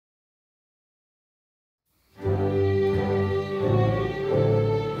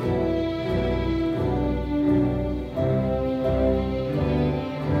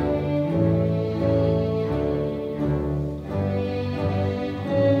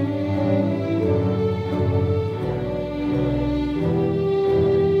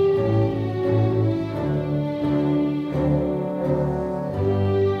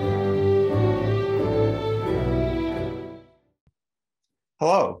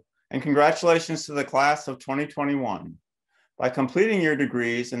and congratulations to the class of 2021. By completing your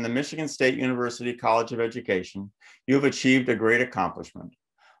degrees in the Michigan State University College of Education, you have achieved a great accomplishment.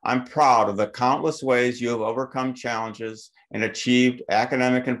 I'm proud of the countless ways you have overcome challenges and achieved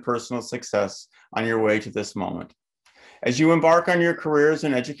academic and personal success on your way to this moment. As you embark on your careers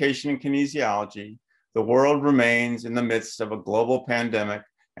in education and kinesiology, the world remains in the midst of a global pandemic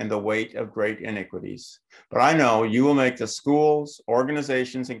and the weight of great iniquities. But I know you will make the schools,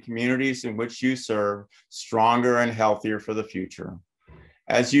 organizations, and communities in which you serve stronger and healthier for the future.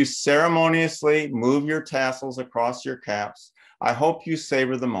 As you ceremoniously move your tassels across your caps, I hope you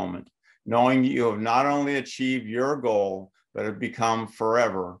savor the moment, knowing you have not only achieved your goal, but have become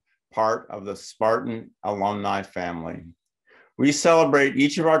forever part of the Spartan alumni family. We celebrate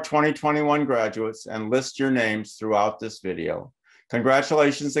each of our 2021 graduates and list your names throughout this video.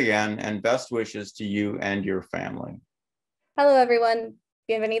 Congratulations again and best wishes to you and your family. Hello everyone,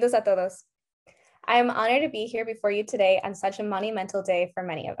 bienvenidos a todos. I am honored to be here before you today on such a monumental day for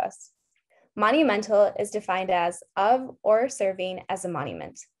many of us. Monumental is defined as of or serving as a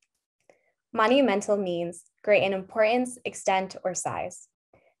monument. Monumental means great in importance, extent, or size.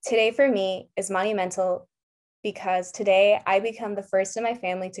 Today for me is monumental because today I become the first in my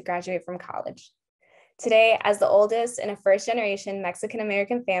family to graduate from college. Today, as the oldest in a first-generation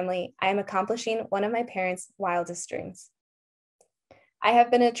Mexican-American family, I am accomplishing one of my parents' wildest dreams. I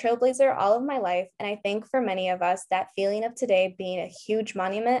have been a trailblazer all of my life, and I think for many of us, that feeling of today being a huge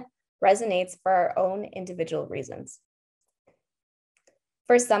monument resonates for our own individual reasons.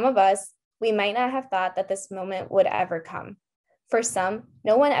 For some of us, we might not have thought that this moment would ever come. For some,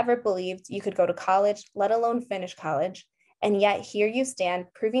 no one ever believed you could go to college, let alone finish college. And yet here you stand,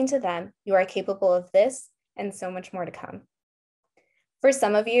 proving to them you are capable of this and so much more to come. For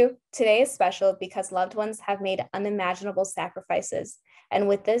some of you, today is special because loved ones have made unimaginable sacrifices. And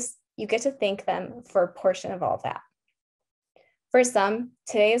with this, you get to thank them for a portion of all of that. For some,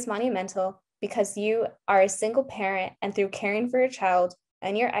 today is monumental because you are a single parent and through caring for your child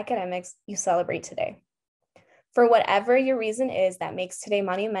and your academics, you celebrate today. For whatever your reason is that makes today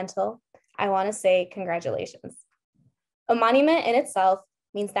monumental, I want to say congratulations. A monument in itself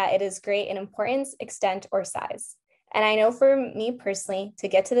means that it is great in importance, extent, or size. And I know for me personally, to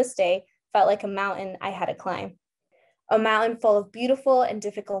get to this day felt like a mountain I had to climb. A mountain full of beautiful and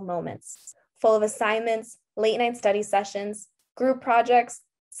difficult moments, full of assignments, late night study sessions, group projects,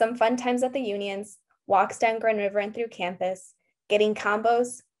 some fun times at the unions, walks down Grand River and through campus, getting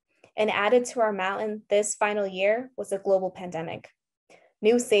combos, and added to our mountain this final year was a global pandemic.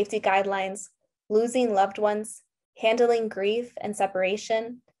 New safety guidelines, losing loved ones, handling grief and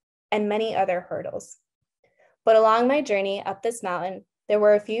separation, and many other hurdles. But along my journey up this mountain, there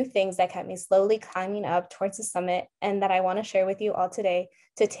were a few things that kept me slowly climbing up towards the summit and that I want to share with you all today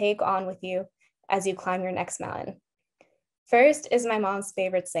to take on with you as you climb your next mountain. First is my mom's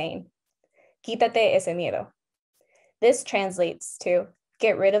favorite saying, quítate ese miedo. This translates to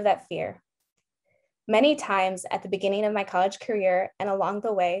get rid of that fear. Many times at the beginning of my college career and along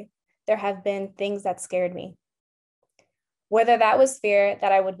the way, there have been things that scared me. Whether that was fear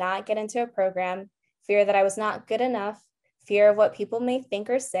that I would not get into a program, fear that I was not good enough, fear of what people may think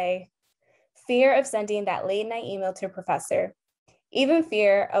or say, fear of sending that late night email to a professor, even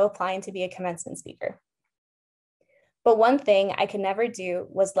fear of applying to be a commencement speaker. But one thing I could never do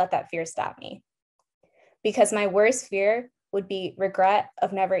was let that fear stop me, because my worst fear would be regret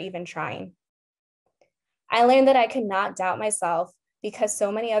of never even trying. I learned that I could not doubt myself because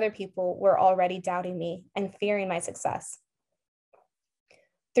so many other people were already doubting me and fearing my success.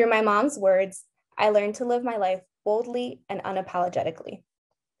 Through my mom's words, I learned to live my life boldly and unapologetically.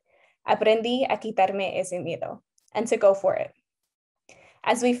 Aprendí a quitarme ese miedo and to go for it.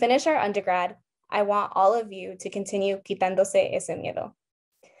 As we finish our undergrad, I want all of you to continue quitándose ese miedo.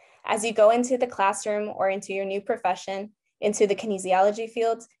 As you go into the classroom or into your new profession, into the kinesiology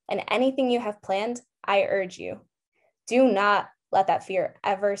field, and anything you have planned, I urge you, do not let that fear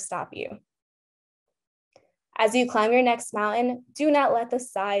ever stop you. As you climb your next mountain, do not let the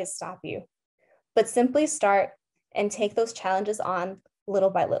size stop you, but simply start and take those challenges on little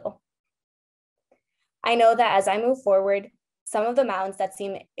by little. I know that as I move forward, some of the mountains that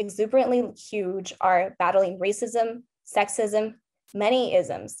seem exuberantly huge are battling racism, sexism, many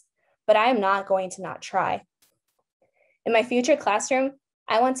isms, but I am not going to not try. In my future classroom,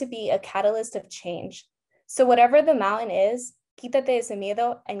 I want to be a catalyst of change. So whatever the mountain is, quítate ese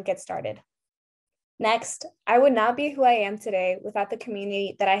miedo and get started. Next, I would not be who I am today without the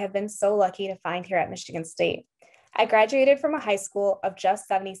community that I have been so lucky to find here at Michigan State. I graduated from a high school of just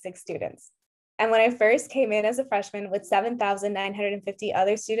 76 students. And when I first came in as a freshman with 7,950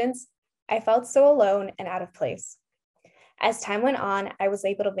 other students, I felt so alone and out of place. As time went on, I was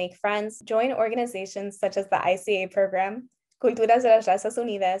able to make friends, join organizations such as the ICA program, Culturas de las Razas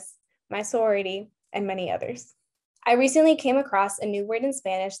Unidas, my sorority, and many others. I recently came across a new word in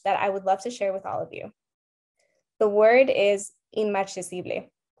Spanish that I would love to share with all of you. The word is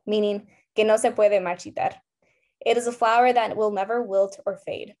inmarcesible, meaning que no se puede marchitar. It is a flower that will never wilt or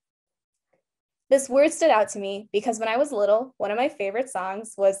fade. This word stood out to me because when I was little, one of my favorite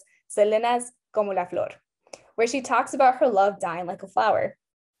songs was Selena's Como la Flor, where she talks about her love dying like a flower.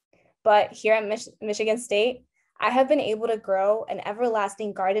 But here at Michigan State, I have been able to grow an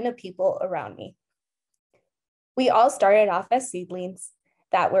everlasting garden of people around me. We all started off as seedlings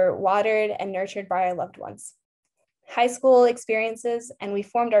that were watered and nurtured by our loved ones. High school experiences, and we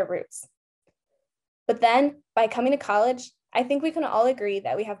formed our roots. But then, by coming to college, I think we can all agree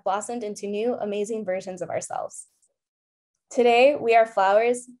that we have blossomed into new, amazing versions of ourselves. Today, we are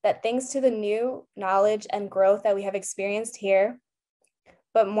flowers that, thanks to the new knowledge and growth that we have experienced here,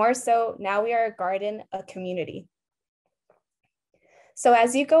 but more so, now we are a garden, a community. So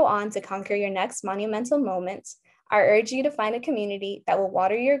as you go on to conquer your next monumental moment, I urge you to find a community that will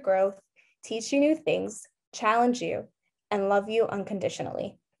water your growth, teach you new things, challenge you, and love you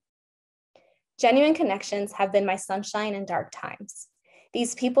unconditionally. Genuine connections have been my sunshine in dark times.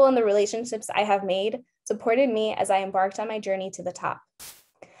 These people and the relationships I have made supported me as I embarked on my journey to the top.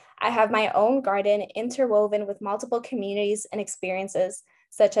 I have my own garden interwoven with multiple communities and experiences,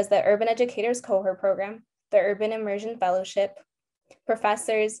 such as the Urban Educators Cohort Program, the Urban Immersion Fellowship,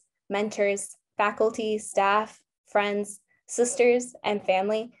 professors, mentors, faculty, staff, friends, sisters, and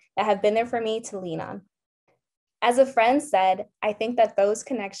family that have been there for me to lean on. As a friend said, I think that those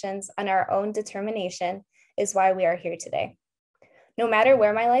connections and our own determination is why we are here today. No matter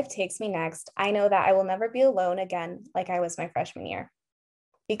where my life takes me next, I know that I will never be alone again like I was my freshman year.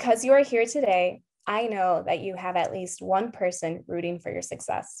 Because you are here today, I know that you have at least one person rooting for your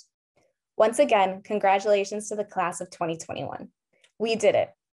success. Once again, congratulations to the class of 2021. We did it.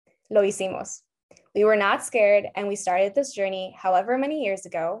 Lo hicimos. We were not scared, and we started this journey however many years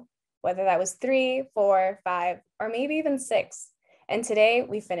ago, whether that was 3, 4, 5, or maybe even 6. And today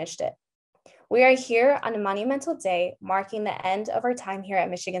we finished it. We are here on a monumental day marking the end of our time here at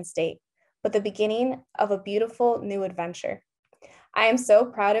Michigan State, but the beginning of a beautiful new adventure. I am so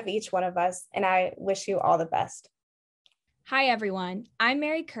proud of each one of us, and I wish you all the best. Hi, everyone. I'm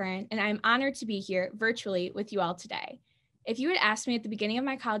Mary Curran, and I'm honored to be here virtually with you all today. If you had asked me at the beginning of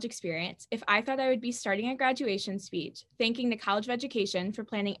my college experience if I thought I would be starting a graduation speech thanking the College of Education for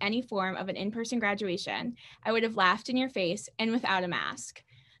planning any form of an in-person graduation, I would have laughed in your face and without a mask.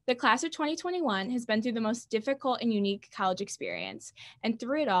 The class of 2021 has been through the most difficult and unique college experience, and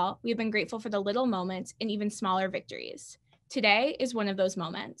through it all, we have been grateful for the little moments and even smaller victories. Today is one of those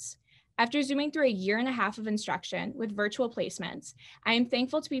moments. After zooming through a year and a half of instruction with virtual placements, I am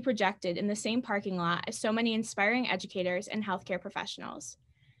thankful to be projected in the same parking lot as so many inspiring educators and healthcare professionals.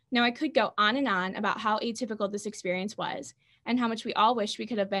 Now, I could go on and on about how atypical this experience was and how much we all wish we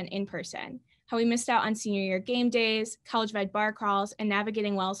could have been in person, how we missed out on senior year game days, college-wide bar crawls, and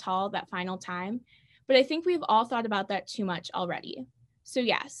navigating Wells Hall that final time. But I think we've all thought about that too much already. So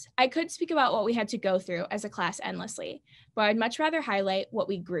yes, I could speak about what we had to go through as a class endlessly, but I'd much rather highlight what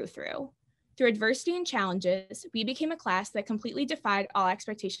we grew through. Through adversity and challenges, we became a class that completely defied all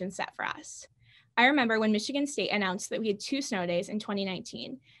expectations set for us. I remember when Michigan State announced that we had 2 snow days in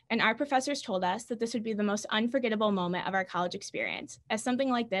 2019, and our professors told us that this would be the most unforgettable moment of our college experience, as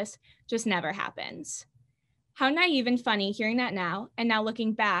something like this just never happens. How naive and funny hearing that now, and now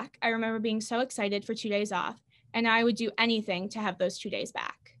looking back, I remember being so excited for 2 days off, and I would do anything to have those 2 days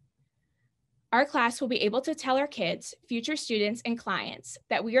back. Our class will be able to tell our kids, future students, and clients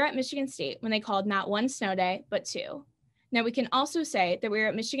that we are at Michigan State when they called not 1 snow day, but 2. Now we can also say that we were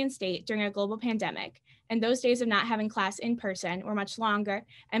at Michigan State during a global pandemic, and those days of not having class in person were much longer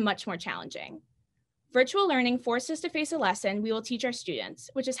and much more challenging. Virtual learning forced us to face a lesson we will teach our students,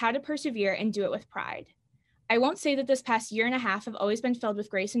 which is how to persevere and do it with pride. I won't say that this past year and a half have always been filled with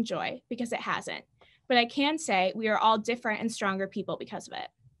grace and joy, because it hasn't, but I can say we are all different and stronger people because of it.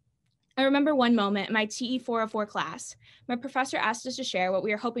 I remember one moment in my TE 404 class, my professor asked us to share what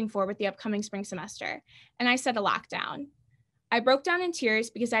we are hoping for with the upcoming spring semester, and I said a lockdown. I broke down in tears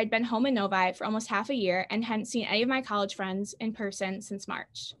because I had been home in Novi for almost half a year and hadn't seen any of my college friends in person since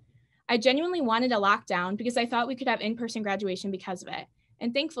March. I genuinely wanted a lockdown because I thought we could have in-person graduation because of it,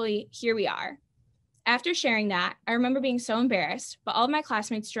 and thankfully, here we are. After sharing that, I remember being so embarrassed, but all of my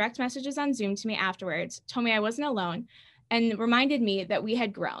classmates' direct messages on Zoom to me afterwards told me I wasn't alone and reminded me that we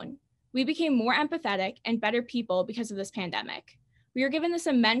had grown. We became more empathetic and better people because of this pandemic. We were given this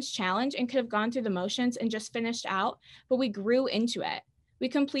immense challenge and could have gone through the motions and just finished out, but we grew into it. We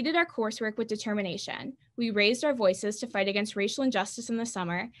completed our coursework with determination. We raised our voices to fight against racial injustice in the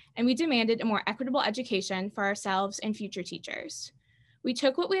summer, and we demanded a more equitable education for ourselves and future teachers. We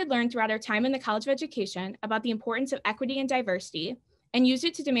took what we had learned throughout our time in the College of Education about the importance of equity and diversity and used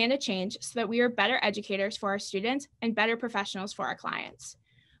it to demand a change so that we were better educators for our students and better professionals for our clients.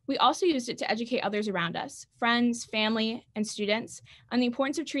 We also used it to educate others around us, friends, family, and students, on the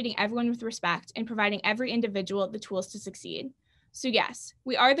importance of treating everyone with respect and providing every individual the tools to succeed. So yes,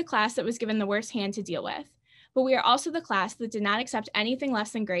 we are the class that was given the worst hand to deal with, but we are also the class that did not accept anything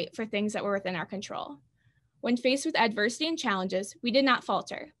less than great for things that were within our control. When faced with adversity and challenges, we did not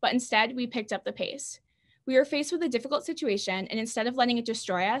falter, but instead we picked up the pace. We were faced with a difficult situation, and instead of letting it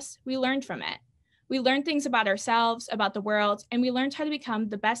destroy us, we learned from it. We learned things about ourselves, about the world, and we learned how to become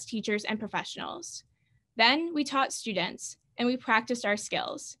the best teachers and professionals. Then we taught students, and we practiced our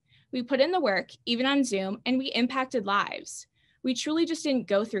skills. We put in the work, even on Zoom, and we impacted lives. We truly just didn't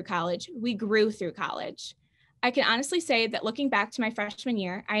go through college, we grew through college. I can honestly say that looking back to my freshman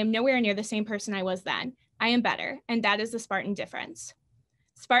year, I am nowhere near the same person I was then. I am better, and that is the Spartan difference.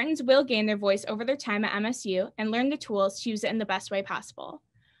 Spartans will gain their voice over their time at MSU and learn the tools to use it in the best way possible.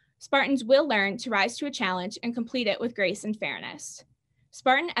 Spartans will learn to rise to a challenge and complete it with grace and fairness.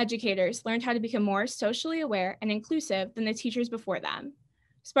 Spartan educators learned how to become more socially aware and inclusive than the teachers before them.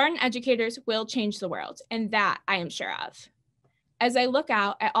 Spartan educators will change the world, and that I am sure of. As I look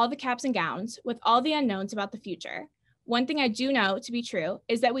out at all the caps and gowns with all the unknowns about the future, one thing I do know to be true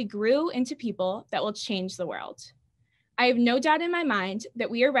is that we grew into people that will change the world. I have no doubt in my mind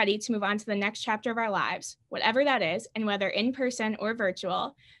that we are ready to move on to the next chapter of our lives, whatever that is, and whether in person or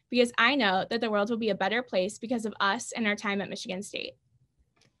virtual, because I know that the world will be a better place because of us and our time at Michigan State.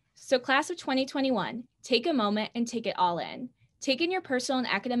 So class of 2021, take a moment and take it all in. Take in your personal and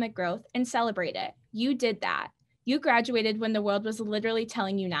academic growth and celebrate it. You did that. You graduated when the world was literally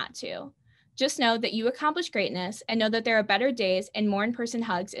telling you not to. Just know that you accomplished greatness and know that there are better days and more in-person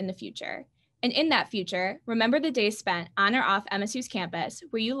hugs in the future. And in that future, remember the days spent on or off MSU's campus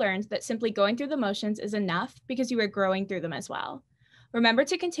where you learned that simply going through the motions is enough because you were growing through them as well. Remember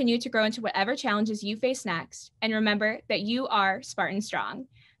to continue to grow into whatever challenges you face next, and remember that you are Spartan Strong.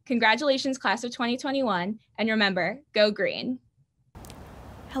 Congratulations, class of 2021, and remember, go green.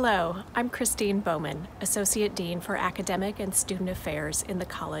 Hello, I'm Kristine Bowman, Associate Dean for Academic and Student Affairs in the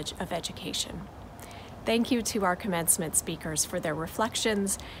College of Education. Thank you to our commencement speakers for their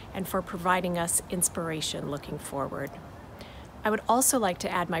reflections and for providing us inspiration looking forward. I would also like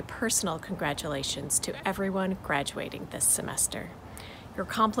to add my personal congratulations to everyone graduating this semester. Your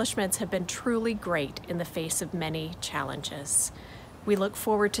accomplishments have been truly great in the face of many challenges. We look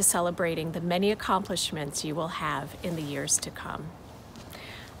forward to celebrating the many accomplishments you will have in the years to come.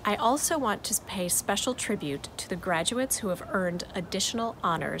 I also want to pay special tribute to the graduates who have earned additional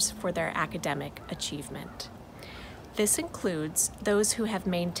honors for their academic achievement. This includes those who have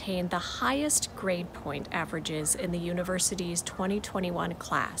maintained the highest grade point averages in the university's 2021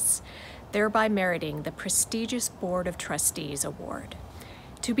 class, thereby meriting the prestigious Board of Trustees Award.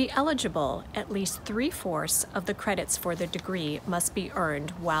 To be eligible, at least 3/4 of the credits for the degree must be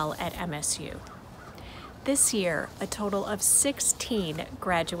earned while at MSU. This year, a total of 16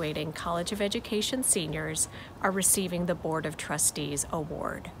 graduating College of Education seniors are receiving the Board of Trustees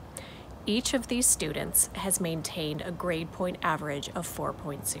Award. Each of these students has maintained a grade point average of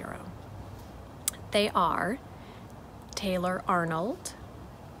 4.0. They are Taylor Arnold,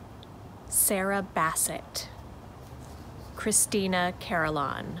 Sarah Bassett, Christina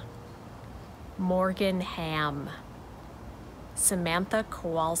Carolon, Morgan Ham, Samantha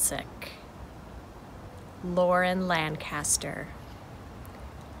Kowalczyk, Lauren Lancaster,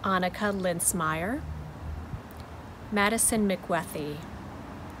 Annika Linsmeyer, Madison McWethy,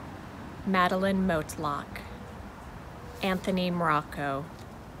 Madeline Motlock, Anthony Morocco,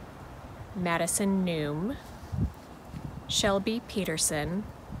 Madison Noom, Shelby Peterson,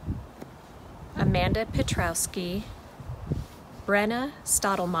 Amanda Petrowski, Brenna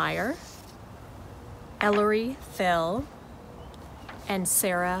Stottlemyre, Ellery Thill, and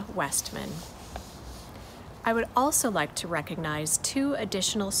Sarah Westman. I would also like to recognize 2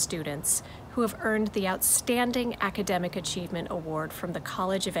 additional students who have earned the Outstanding Academic Achievement Award from the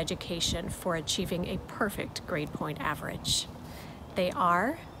College of Education for achieving a perfect grade point average. They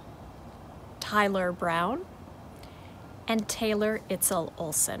are Tyler Brown and Taylor Itzel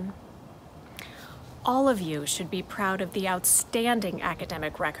Olson. All of you should be proud of the outstanding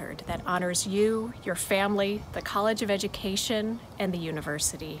academic record that honors you, your family, the College of Education, and the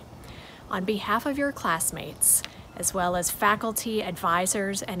university. On behalf of your classmates, as well as faculty,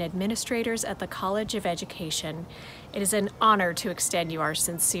 advisors, and administrators at the College of Education, it is an honor to extend you our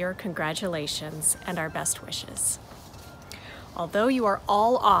sincere congratulations and our best wishes. Although you are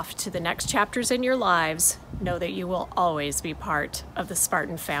all off to the next chapters in your lives, know that you will always be part of the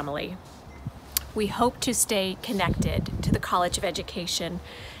Spartan family. We hope to stay connected to the College of Education,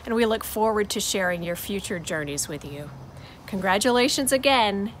 and we look forward to sharing your future journeys with you. Congratulations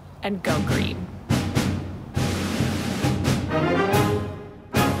again, and go green.